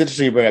 Yeah, it's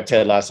interesting you bring up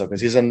Ted Lasso, because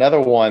he's another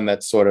one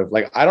that's sort of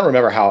like, I don't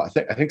remember how,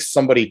 I think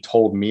somebody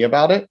told me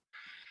about it,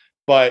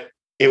 but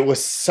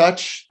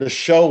the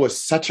show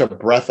was such a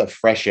breath of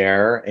fresh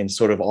air, and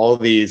sort of all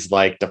these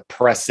like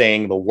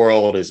depressing, the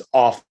world is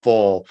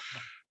awful,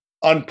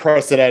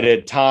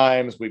 unprecedented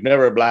times, we've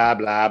never blah,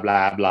 blah,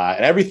 blah, blah.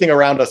 And everything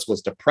around us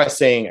was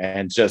depressing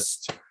and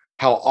just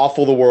how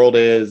awful the world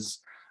is.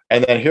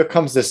 And then here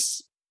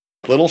comes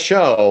little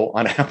show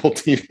on Apple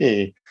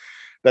TV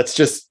that's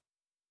just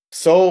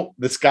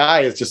this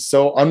guy is just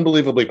so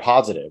unbelievably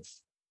positive,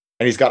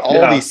 and he's got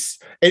all these.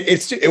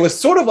 It was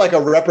sort of like a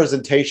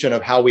representation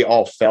of how we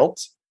all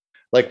felt.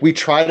 Like we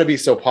try to be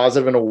so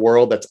positive in a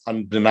world that's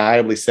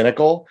undeniably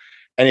cynical,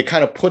 and you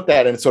kind of put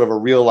that in sort of a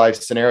real life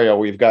scenario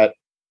where you've got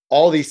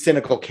all these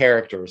cynical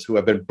characters who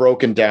have been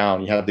broken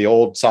down. You have the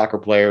old soccer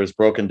players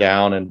broken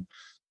down and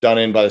done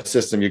in by the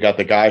system. You got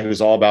the guy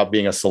who's all about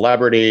being a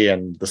celebrity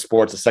and the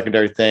sport's a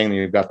secondary thing. And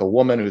you've got the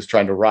woman who's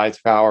trying to rise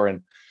to power,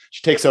 and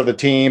she takes over the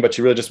team, but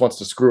she really just wants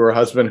to screw her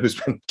husband who's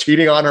been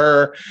cheating on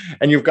her.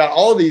 And you've got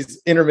all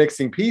these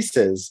intermixing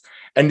pieces.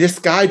 And this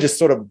guy just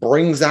sort of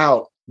brings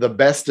out the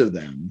best of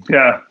them.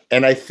 Yeah.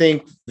 And I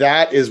think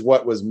that is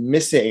what was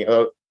missing.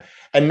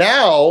 And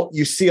now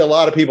you see a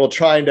lot of people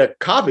trying to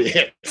copy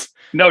it.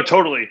 No,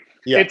 totally.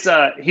 Yeah.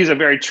 He's a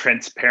very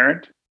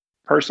transparent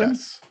person.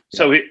 Yes.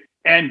 So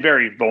and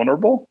very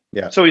vulnerable.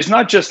 Yeah. So he's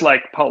not just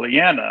like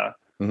Pollyanna,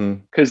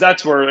 because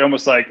that's where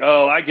almost like,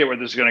 oh, I get where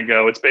this is going to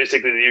go. It's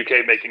basically the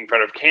UK making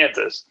fun of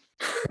Kansas,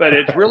 but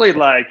it's really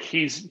like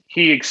he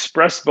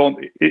expressed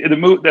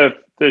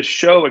the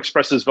show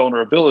expresses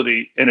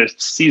vulnerability in a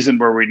season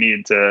where we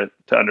need to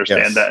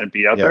understand that and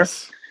be out there.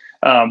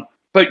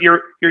 But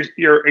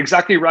you're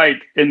exactly right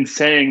in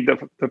saying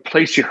the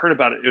place you heard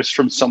about it is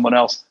from someone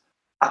else.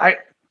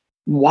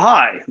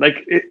 Why?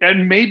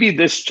 And maybe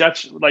this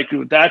just like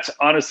that's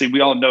honestly,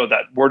 we all know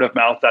that word of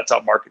mouth, that's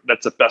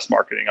the best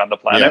marketing on the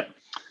planet.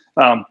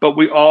 Yeah. But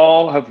we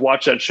all have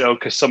watched that show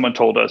because someone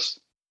told us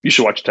you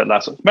should watch Ted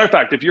Lasso. Matter of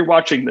fact, if you're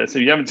watching this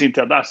and you haven't seen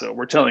Ted Lasso,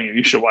 we're telling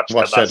you should watch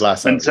Ted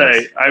Lasso and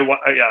say,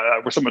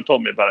 where someone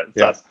told me about it.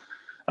 Yeah.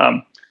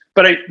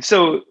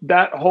 So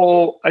that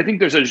whole, I think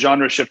there's a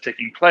genre shift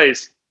taking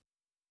place,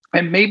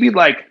 and maybe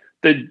like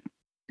the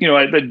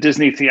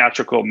Disney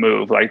theatrical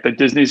move, like the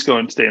Disney's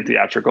going to stay in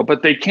theatrical,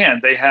 but they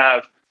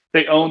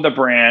own the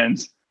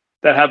brands.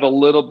 that have a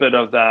little bit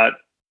of that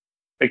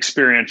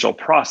experiential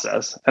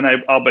process. And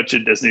I'll bet you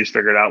Disney's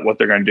figured out what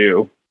they're going to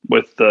do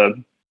with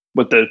the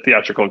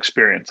theatrical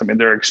experience. I mean,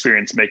 they're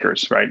experience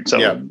makers, right? So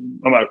yeah.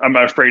 I'm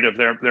not afraid of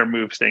their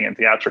move staying in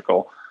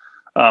theatrical.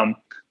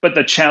 But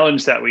the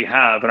challenge that we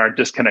have and our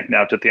disconnect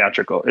now to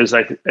theatrical is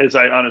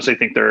I honestly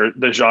think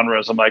the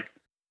genres. I'm like,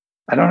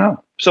 I don't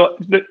know. So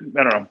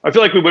I don't know. I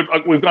feel like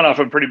we've gone off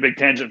a pretty big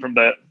tangent from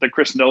the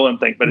Chris Nolan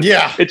thing, but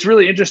it's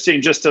really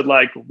interesting just to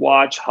like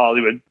watch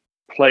Hollywood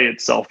play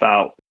itself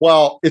out.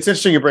 Well, it's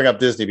interesting you bring up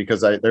Disney because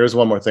there is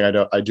one more thing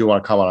I do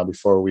want to comment on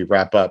before we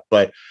wrap up.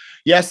 But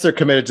yes, they're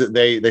committed to.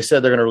 They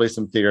said they're going to release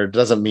them in theater. It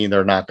doesn't mean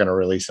they're not going to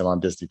release them on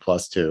Disney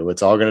Plus too.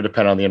 It's all going to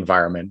depend on the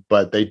environment.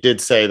 But they did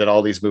say that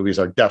all these movies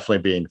are definitely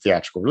being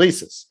theatrical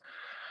releases.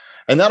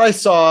 And then I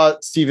saw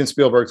Steven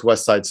Spielberg's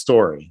West Side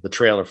Story, the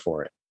trailer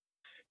for it,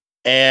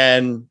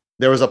 and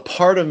there was a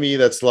part of me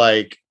that's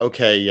like,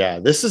 okay, yeah,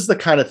 this is the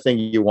kind of thing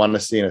you want to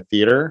see in a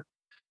theater,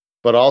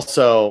 but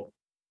also.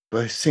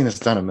 But I've seen this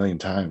done a million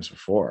times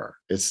before.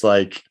 It's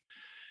like,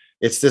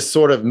 it's this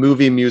sort of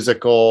movie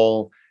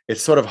musical.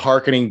 It's sort of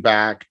hearkening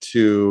back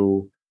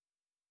to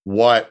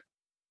what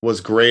was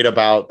great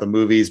about the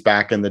movies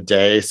back in the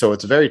day. So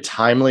it's very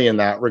timely in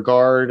that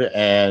regard.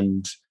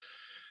 And,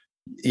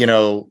 you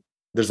know,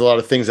 there's a lot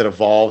of things that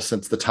evolved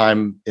since the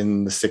time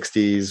in the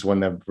 60s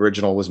when the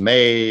original was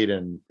made,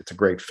 and it's a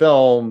great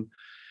film.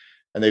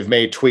 And they've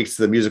made tweaks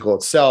to the musical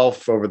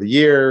itself over the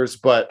years,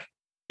 but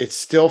it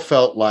still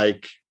felt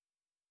like,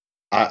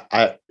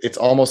 it's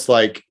almost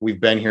like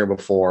we've been here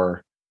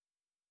before.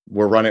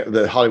 We're running.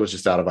 The Hollywood's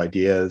just out of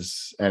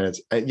ideas, and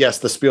yes,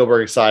 the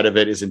Spielberg side of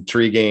it is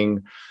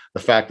intriguing. The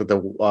fact that the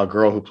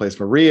girl who plays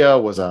Maria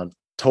was a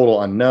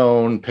total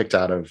unknown, picked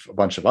out of a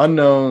bunch of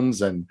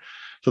unknowns, and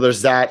so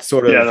there's that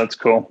sort of that's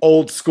cool,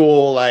 old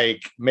school,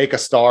 like make a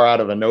star out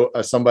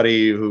of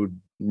somebody who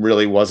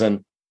really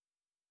wasn't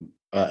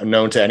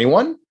known to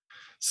anyone.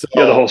 So,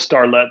 the whole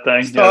Starlet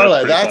thing.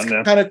 Starlet, that's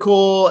kind of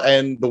cool.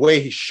 And the way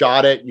he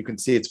shot it, you can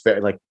see it's very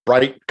like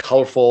bright,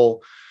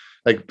 colorful.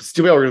 Like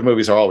Spielberg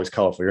movies are always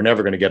colorful. You're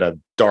never going to get a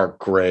dark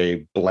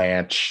gray,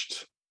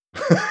 blanched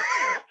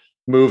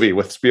movie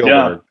with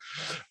Spielberg.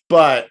 Yeah.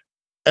 But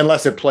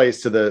unless it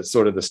plays to the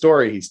sort of the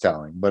story he's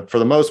telling. But for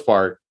the most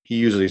part, he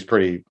usually is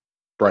pretty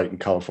bright and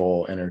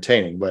colorful,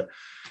 entertaining. But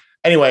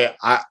anyway,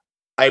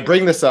 I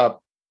bring this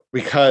up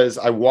because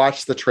I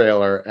watched the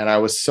trailer and I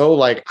was so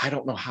like, I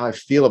don't know how I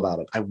feel about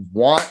it. I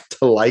want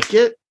to like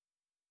it.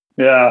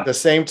 Yeah. At the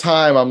same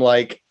time, I'm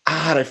like,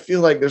 I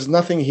feel like there's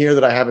nothing here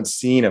that I haven't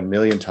seen a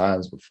million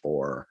times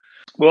before.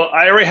 Well,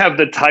 I already have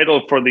the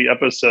title for the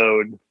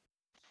episode.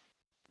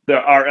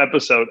 Our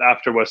episode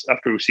after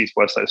we see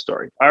West Side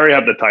Story. I already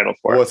have the title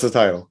for it. What's the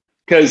title?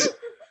 Because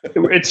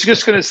it's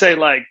just going to say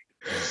like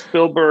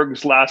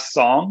Spielberg's last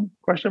song ?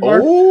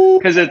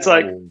 Because it's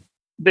like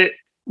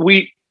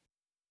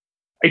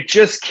I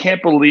just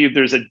can't believe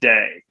there's a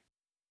day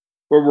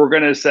where we're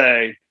going to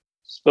say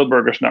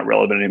Spielberg is not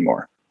relevant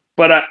anymore.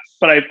 But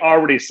I've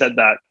already said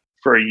that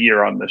for a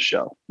year on this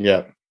show.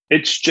 Yeah,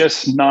 it's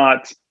just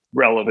not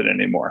relevant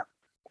anymore,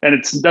 and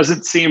it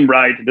doesn't seem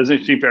right. It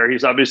doesn't seem fair.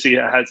 He's obviously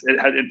had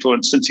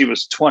influence since he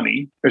was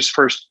 20. His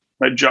first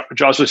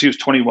Jaws he was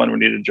 21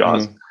 when he did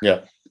Jaws. Mm-hmm.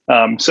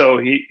 Yeah. So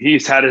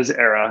he's had his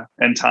era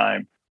and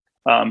time,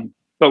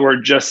 but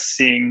we're just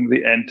seeing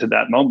the end to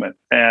that moment.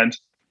 And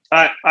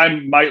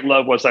I might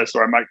love West Side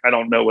Story. I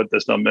don't know what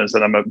this film is,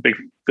 and I'm a big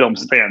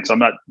films fan, so I'm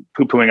not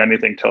poo-pooing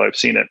anything till I've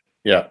seen it.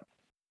 Yeah.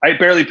 I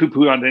barely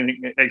poo-poo on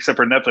anything except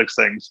for Netflix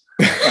things.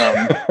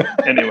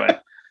 Anyway.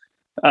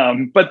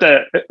 But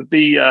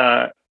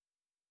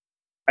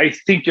I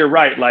think you're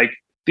right. Like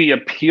the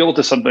appeal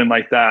to something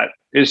like that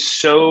is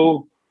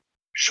so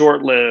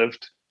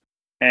short-lived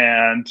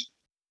and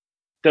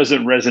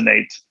doesn't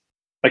resonate.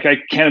 Like I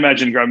can't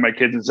imagine grabbing my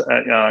kids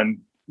on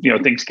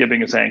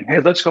Thanksgiving and saying, "Hey,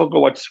 let's go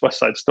watch West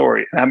Side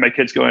Story," and have my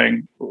kids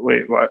going,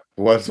 "Wait, what?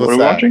 What's what are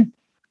we watching?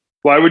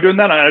 Why are we doing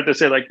that?" I have to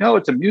say, like, "No,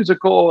 it's a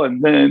musical,"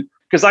 and then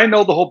because I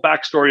know the whole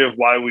backstory of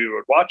why we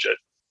would watch it.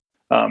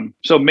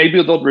 So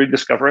maybe they'll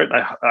rediscover it.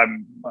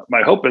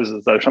 My hope is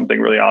there's something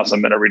really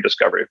awesome in a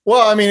rediscovery.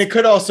 Well, I mean, you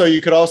could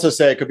also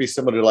say it could be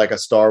similar to like a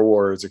Star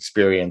Wars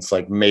experience.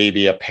 Like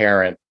maybe a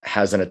parent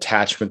has an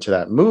attachment to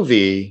that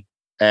movie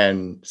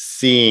and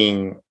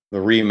seeing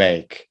the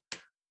remake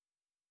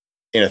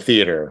in a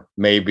theater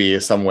maybe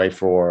is some way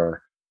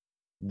for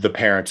the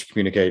parent to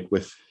communicate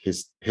with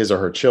his or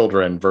her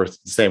children versus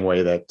the same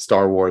way that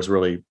Star Wars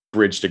really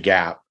bridged a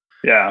gap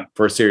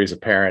for a series of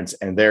parents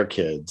and their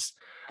kids.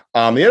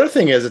 The other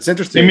thing is, it's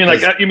interesting. You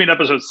mean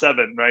episode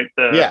 7, right?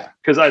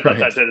 Because I thought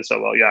that did it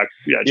so well. Yeah,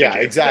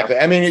 exactly.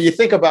 Yeah. I mean, you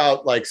think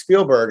about like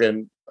Spielberg,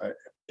 and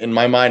in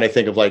my mind, I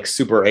think of like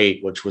Super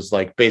 8, which was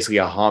like basically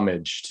a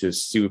homage to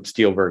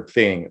Spielberg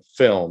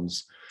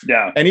films.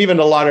 Yeah, and even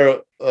a lot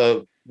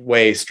of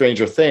ways,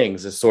 Stranger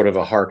Things is sort of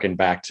a harken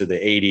back to the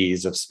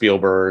 80s of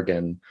Spielberg,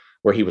 and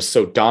where he was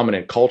so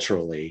dominant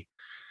culturally.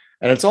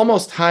 And it's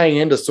almost tying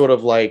into sort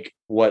of like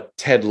what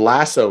Ted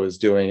Lasso is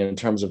doing in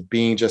terms of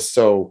being just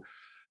so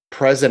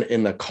present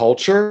in the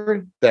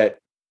culture that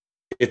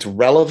it's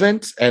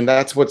relevant. And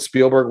that's what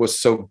Spielberg was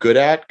so good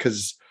at,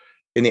 because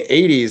in the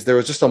 80s, there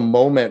was just a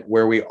moment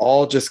where we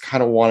all just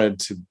kind of wanted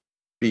to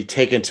be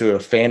taken to a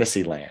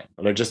fantasy land,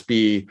 or just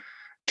be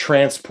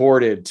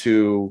transported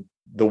to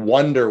the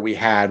wonder we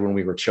had when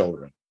we were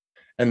children.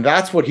 And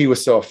that's what he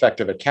was so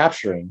effective at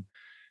capturing,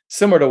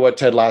 similar to what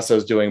Ted Lasso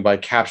is doing by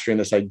capturing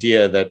this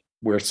idea that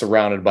we're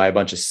surrounded by a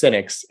bunch of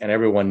cynics and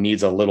everyone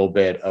needs a little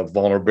bit of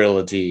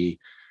vulnerability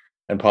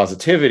and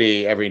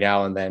positivity every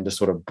now and then to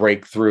sort of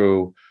break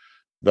through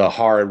the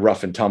hard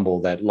rough and tumble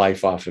that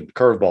life often,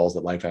 curveballs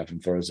that life often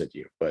throws at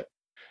you. But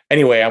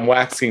anyway, I'm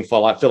waxing a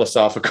lot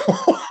philosophical.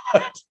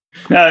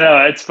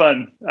 No, it's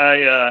fun.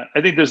 I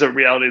think there's a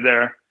reality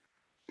there.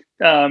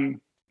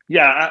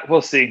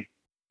 We'll see.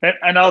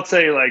 And I'll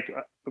say, like,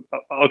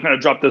 I'll kind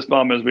of drop this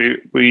bomb as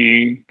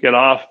we get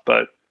off,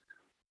 but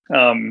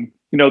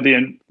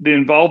the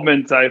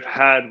involvement I've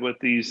had with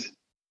these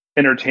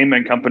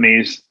entertainment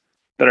companies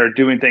that are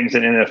doing things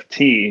in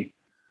NFT,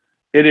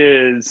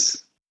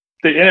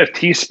 the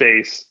NFT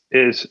space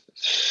is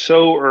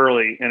so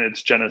early in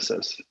its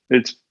genesis.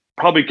 It's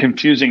probably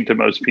confusing to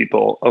most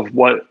people of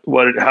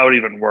how it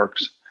even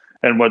works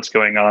and what's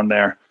going on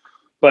there.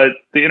 But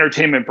the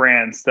entertainment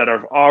brands that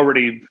have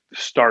already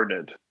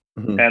started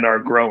and are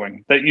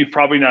growing, that you've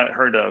probably not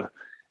heard of,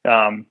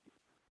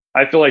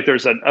 I feel like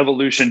there's an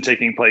evolution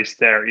taking place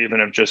there, even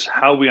of just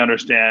how we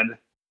understand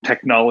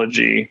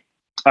technology,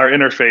 our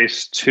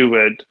interface to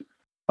it,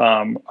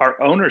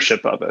 our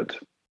ownership of it.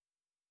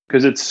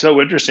 Because it's so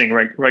interesting,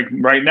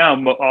 right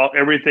now,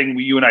 everything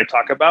you and I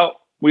talk about,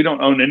 we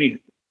don't own any.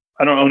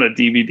 I don't own a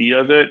DVD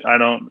of it. I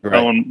don't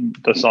own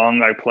the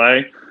song I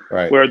play.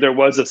 Right. Where there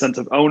was a sense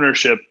of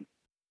ownership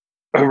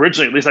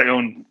originally. At least I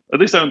owned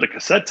the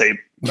cassette tape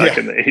back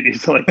in the 80s.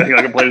 So I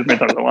can play as many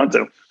times as I want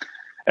to.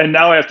 And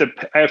now I have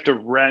to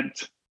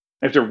rent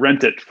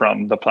it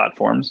from the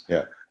platforms.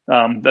 Yeah.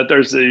 That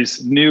there's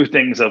these new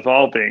things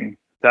evolving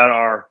that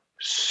are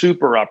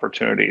super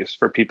opportunities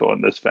for people in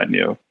this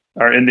venue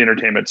or in the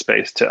entertainment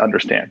space to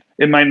understand.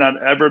 It might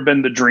not ever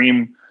been the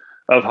dream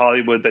of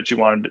Hollywood that you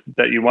wanted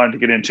to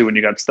get into when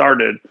you got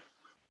started,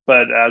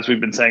 but as we've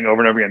been saying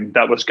over and over again,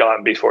 that was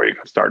gone before you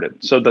got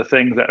started. So the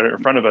things that are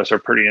in front of us are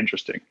pretty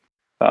interesting.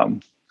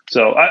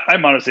 So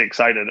I'm honestly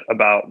excited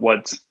about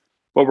what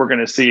we're going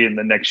to see in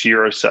the next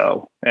year or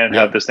so and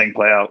have this thing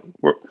play out.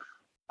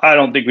 I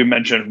don't think we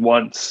mentioned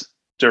once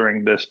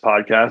during this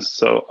podcast,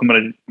 so I'm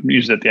going to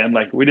use it at the end.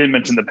 Like, we didn't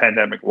mention the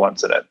pandemic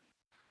once in it.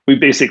 We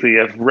basically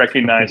have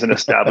recognized and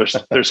established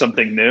there's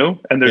something new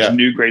and there's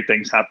new great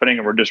things happening,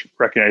 and we're just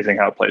recognizing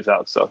how it plays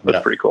out. So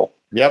that's pretty cool.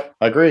 Yep,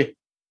 I agree.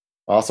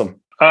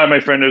 Awesome. All right, my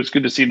friend, it was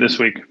good to see you this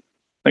week.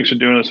 Thanks for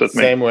doing this with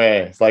me. Same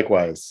way.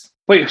 Likewise.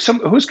 Wait,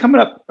 who's coming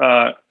up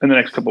in the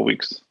next couple of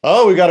weeks?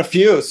 Oh, we got a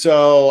few.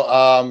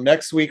 So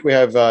next week we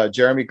have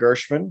Jeremy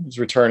Gershman, who's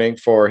returning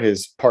for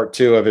his part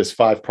 2 of his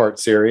 5-part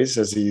series,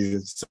 as he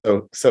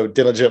so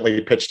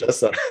diligently pitched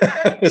us on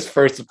his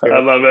first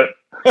appearance. I love it.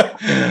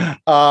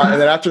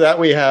 And then after that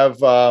we have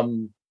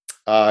Cameron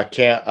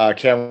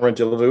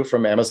Delavu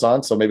from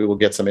Amazon. So maybe we'll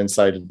get some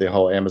insight into the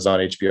whole Amazon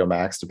HBO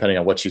Max, depending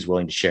on what she's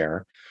willing to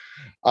share.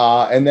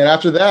 And then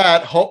after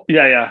that,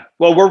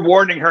 well, we're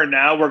warning her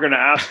now. We're going to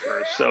ask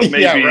her, so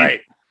maybe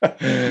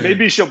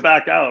maybe she'll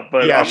back out.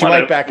 But she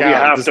might back out. We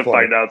have to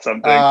find out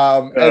something.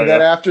 And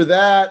then after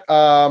that,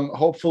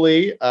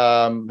 hopefully,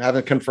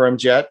 haven't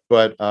confirmed yet,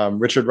 but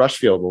Richard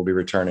Rushfield will be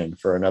returning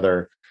for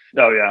another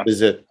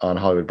visit on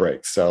Hollywood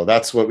Breaks. So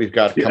that's what we've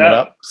got coming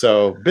up.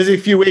 So busy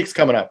few weeks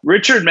coming up.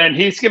 Richard, man,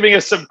 he's giving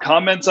us some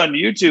comments on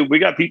YouTube. We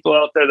got people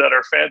out there that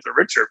are fans of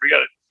Richard.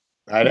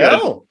 I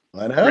know.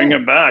 Bring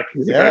him back.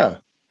 Yeah.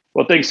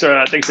 Well, thanks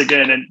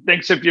again. And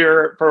thanks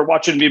for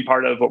watching and being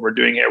part of what we're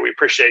doing here. We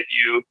appreciate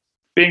you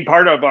being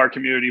part of our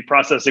community,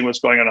 processing what's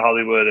going on in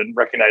Hollywood and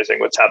recognizing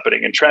what's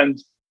happening in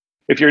trends.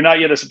 If you're not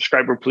yet a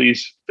subscriber,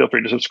 please feel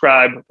free to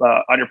subscribe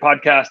on your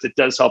podcast. It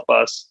does help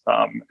us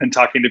in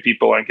talking to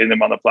people and getting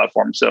them on the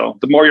platform. So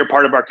the more you're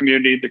part of our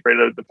community, the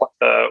greater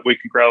we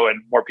can grow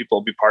and more people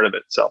will be part of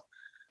it. So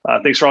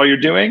thanks for all you're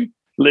doing.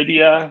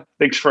 Lydia,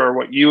 thanks for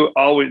what you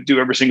always do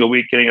every single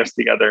week, getting us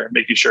together,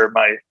 making sure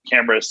my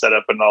camera is set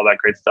up and all that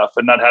great stuff,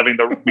 and not having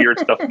the weird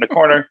stuff in the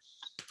corner.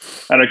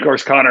 And of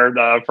course,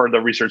 Connor, for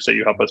the research that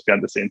you help us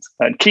behind the scenes.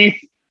 And Keith,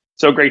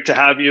 so great to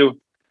have you.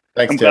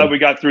 Thanks, I'm glad we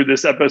got through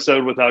this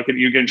episode without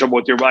you getting in trouble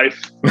with your wife.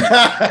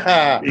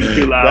 Being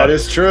too loud. That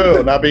is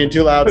true. Not being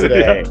too loud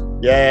today.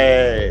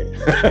 Yay.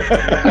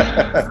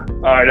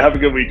 All right. Have a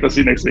good week. We'll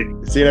see you next week.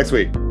 See you next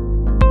week.